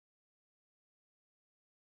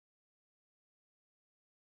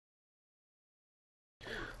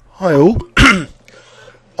Hi all.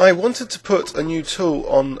 I wanted to put a new tool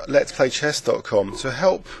on letsplaychess.com to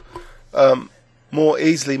help more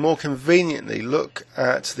easily, more conveniently look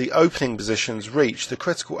at the opening positions reached, the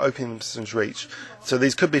critical opening positions reached. So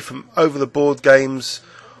these could be from over the board games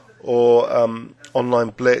or online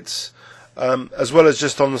blitz, as well as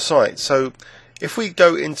just on the site. So if we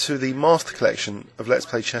go into the master collection of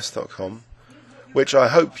letsplaychess.com, which I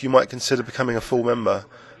hope you might consider becoming a full member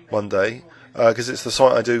one day, because it's the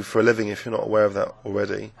site I do for a living if you're not aware of that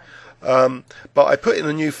already. But I put in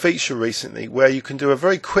a new feature recently where you can do a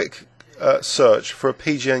very quick search for a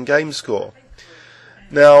PGN game score.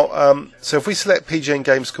 Now, so if we select PGN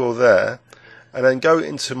game score there, and then go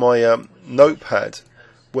into my notepad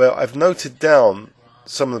where I've noted down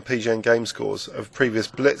some of the PGN game scores of previous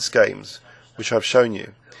blitz games which I've shown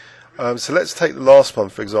you. So let's take the last one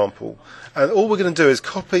for example, and all we're going to do is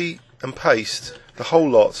copy and paste the whole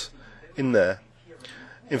lot in there.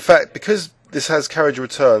 In fact, because this has carriage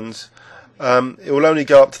returns, it will only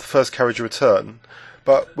go up to the first carriage return,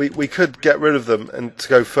 but we could get rid of them and to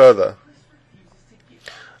go further.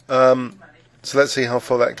 So let's see how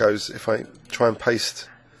far that goes if I try and paste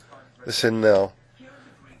this in now.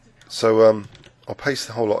 So I'll paste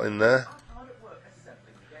the whole lot in there,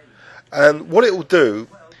 and what it will do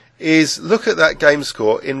is look at that game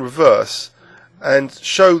score in reverse and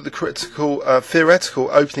show the critical theoretical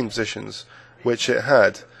opening positions which it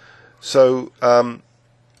had. So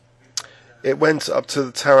it went up to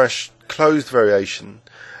the Tarrasch closed variation,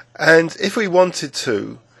 and if we wanted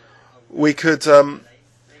to, we could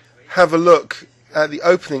have a look at the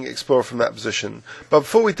opening explorer from that position. But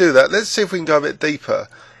before we do that, let's see if we can go a bit deeper.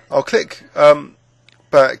 I'll click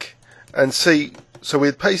back and see. So we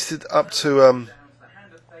had pasted up to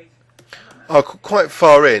quite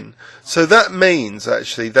far in. So that means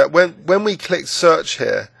actually that when we clicked search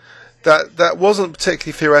here, that wasn't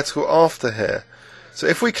particularly theoretical after here. So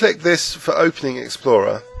if we click this for opening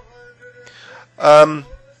explorer,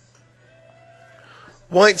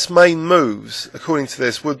 White's main moves according to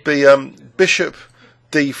this would be bishop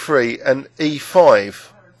d3 and e5.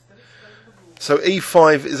 So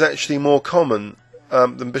e5 is actually more common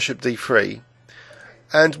than bishop d3,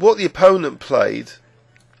 and what the opponent played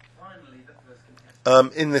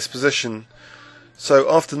in this position, so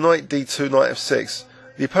after knight d2, knight f6,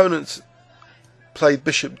 the opponent played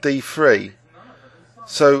bishop d3.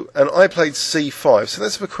 So, and I played c5. So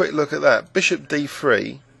let's have a quick look at that. Bishop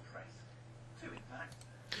d3.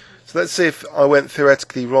 So let's see if I went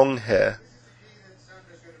theoretically wrong here.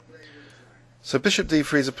 So bishop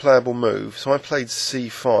d3 is a playable move. So I played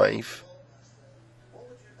c5.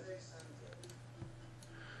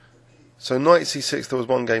 So knight c6, there was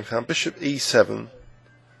one game found. Bishop e7.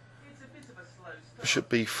 Bishop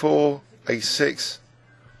b4, a6,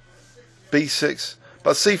 b6.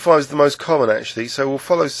 But c5 is the most common actually, so we'll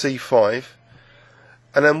follow c5.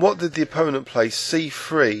 And then what did the opponent play?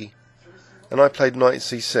 c3. And I played knight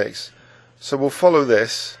c6. So we'll follow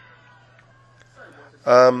this.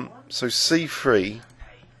 So c3.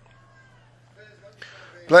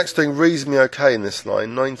 Black's doing reasonably okay in this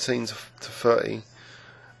line, 19 to 30.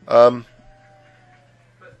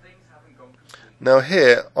 Now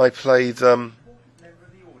here I played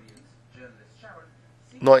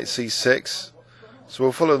knight c6. So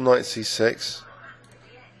we'll follow knight c6.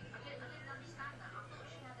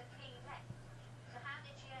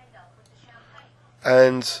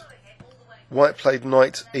 And White played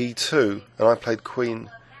knight e2, and I played queen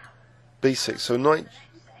b6. So knight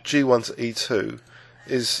g1 to e2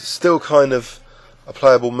 is still kind of a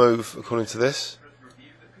playable move according to this.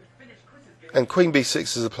 And queen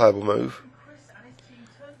b6 is a playable move.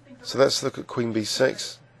 So let's look at queen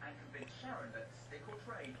b6.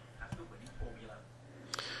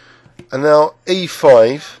 And now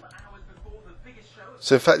e5.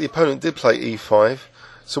 So in fact the opponent did play e5.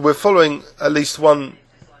 So we're following at least one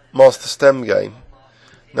master stem game.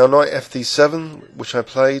 Now knight fd7, which I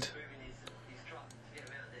played.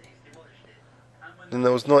 Then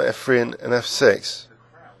there was knight f3 and f6.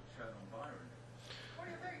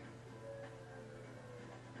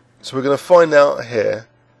 So we're going to find out here,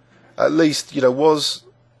 at least, was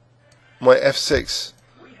my f6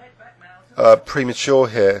 premature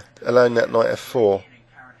here, allowing that knight f4,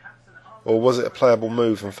 or was it a playable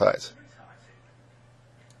move in fact?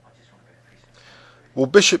 Well,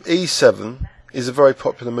 bishop e7 is a very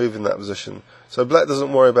popular move in that position, so black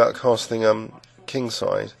doesn't worry about casting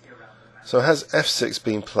kingside. So has f6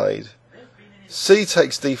 been played? C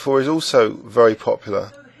takes d4 is also very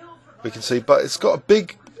popular, we can see, but it's got a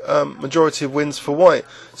big majority of wins for white.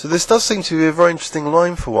 So this does seem to be a very interesting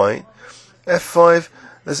line for white. f5,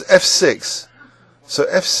 there's f6. So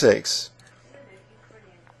f6.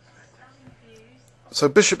 So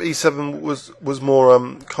bishop e7 was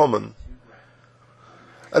more common.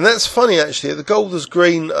 And that's funny, actually. At the Golders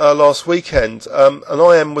Green last weekend, and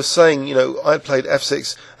IM was saying, you know, I played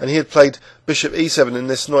f6 and he had played bishop e7 in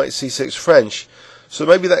this knight c6 French. So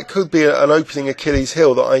maybe that could be an opening Achilles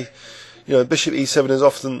heel that you know, bishop e7 is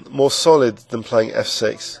often more solid than playing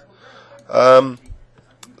f6.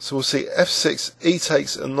 So we'll see f6, e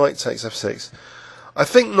takes, and knight takes f6. I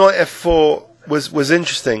think knight f4 was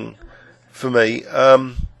interesting for me,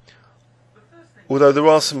 although there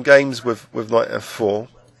are some games with knight f4.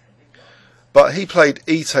 But he played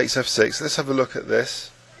e takes f6. Let's have a look at this.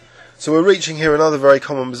 So we're reaching here another very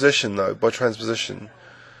common position, though, by transposition.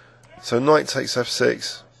 So knight takes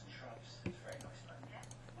f6.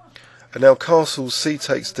 And now castles c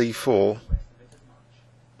takes d4.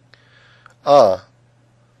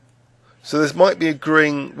 So this might be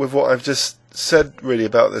agreeing with what I've just said, really,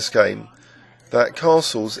 about this game. That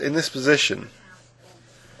castles in this position,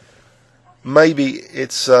 maybe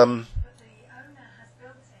it's...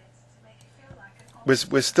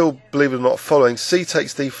 We're still, believe it or not, following c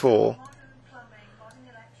takes d4.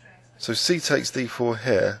 So c takes d4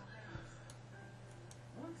 here.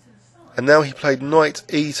 And now he played knight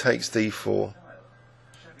e takes d4.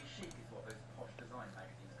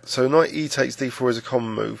 So knight e takes d4 is a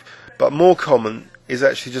common move. But more common is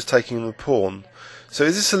actually just taking the pawn. So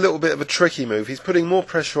is this a little bit of a tricky move? He's putting more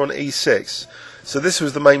pressure on e6. So this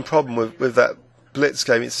was the main problem with that blitz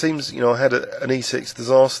game. It seems, you know, I had an e6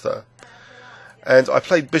 disaster. And I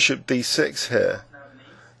played bishop d6 here.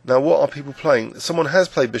 Now what are people playing? Someone has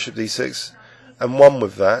played bishop d6 and won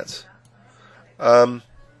with that.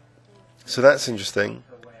 So that's interesting.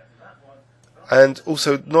 And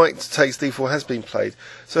also knight takes d4 has been played.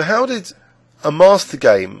 So how did a master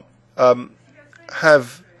game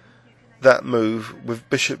have that move with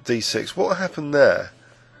bishop d6? What happened there?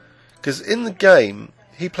 Because in the game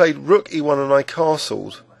he played rook e1 and I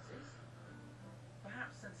castled.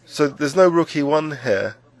 So there's no rook e1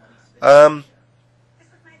 here.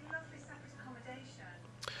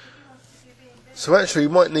 So actually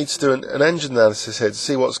we might need to do an engine analysis here to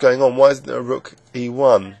see what's going on. Why isn't there a rook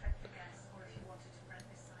e1?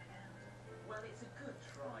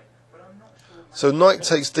 So knight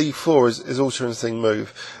takes d4 is also an interesting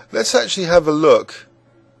move. Let's actually have a look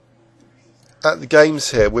at the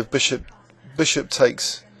games here with bishop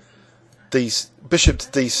takes bishop to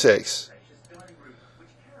d6.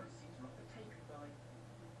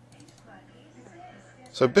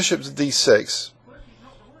 So bishop to d6.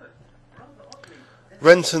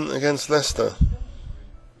 Renton against Leicester.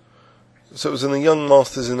 So it was in the Young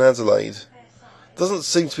Masters in Adelaide. Doesn't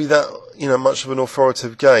seem to be that, you know, much of an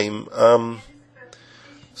authoritative game.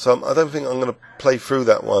 So I don't think I'm going to play through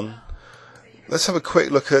that one. Let's have a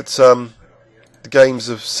quick look at the games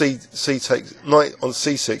of c takes knight on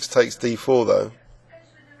c6 takes d4 though.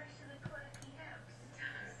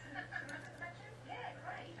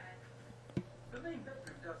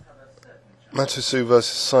 Matusu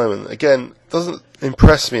versus Simon. Again, doesn't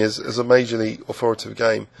impress me as a majorly authoritative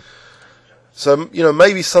game. So, you know,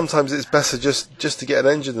 maybe sometimes it's better just to get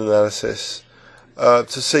an engine analysis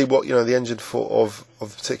to see what, you know, the engine for of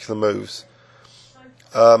particular moves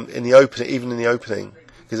in the opening, even in the opening,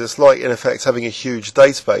 because it's like in effect having a huge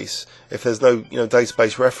database if there's no, you know,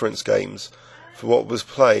 database reference games for what was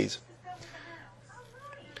played.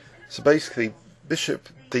 So basically, bishop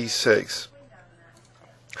d6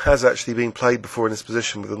 has actually been played before in this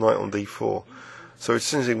position with the knight on d4. So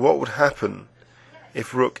it's interesting what would happen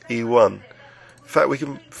if rook e1. In fact, we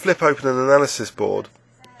can flip open an analysis board,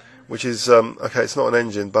 which is okay. It's not an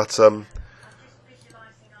engine, but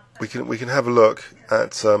we can have a look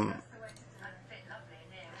at. So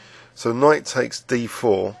knight takes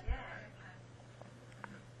d4,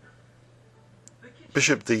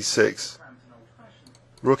 bishop d6,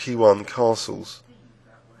 rook e1, castles.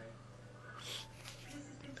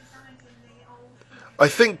 I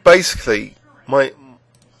think basically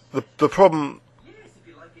the problem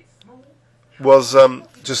was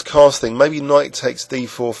just casting. Maybe knight takes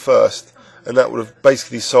d4 first, and that would have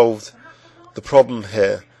basically solved the problem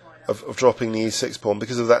here of dropping the e6 pawn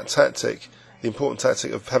because of that tactic, the important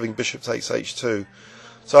tactic of having bishop takes h2.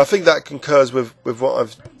 So I think that concurs with what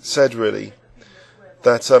I've said, really,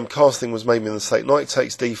 that casting was maybe a mistake. Knight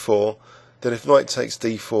takes d4, then if knight takes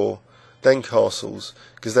d4, then castles,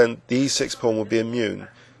 because then the e6 pawn would be immune,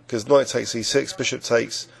 because knight takes e6, bishop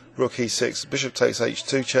takes, rook e6, bishop takes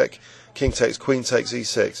h2 check, king takes, queen takes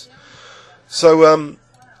e6. So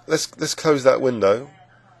let's close that window,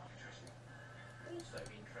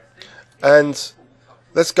 and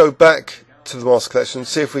let's go back to the master collection and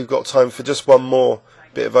see if we've got time for just one more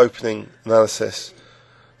bit of opening analysis.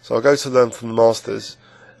 So I'll go to learn from the masters,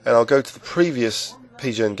 and I'll go to the previous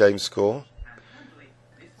PGN game score.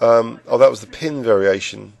 Oh, that was the pin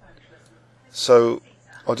variation. So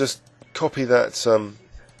I'll just copy that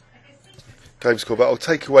game score, but I'll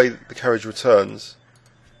take away the carriage returns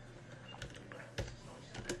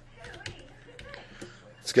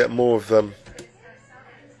to get more of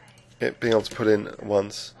it being able to put in at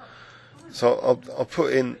once. So I'll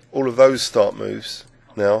put in all of those start moves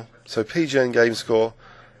now. So PGN game score,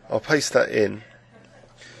 I'll paste that in,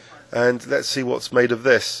 and let's see what's made of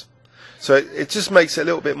this. So it just makes it a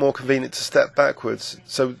little bit more convenient to step backwards.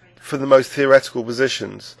 So for the most theoretical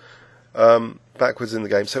positions, backwards in the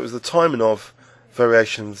game. So it was the Taimanov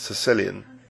variation of the Sicilian.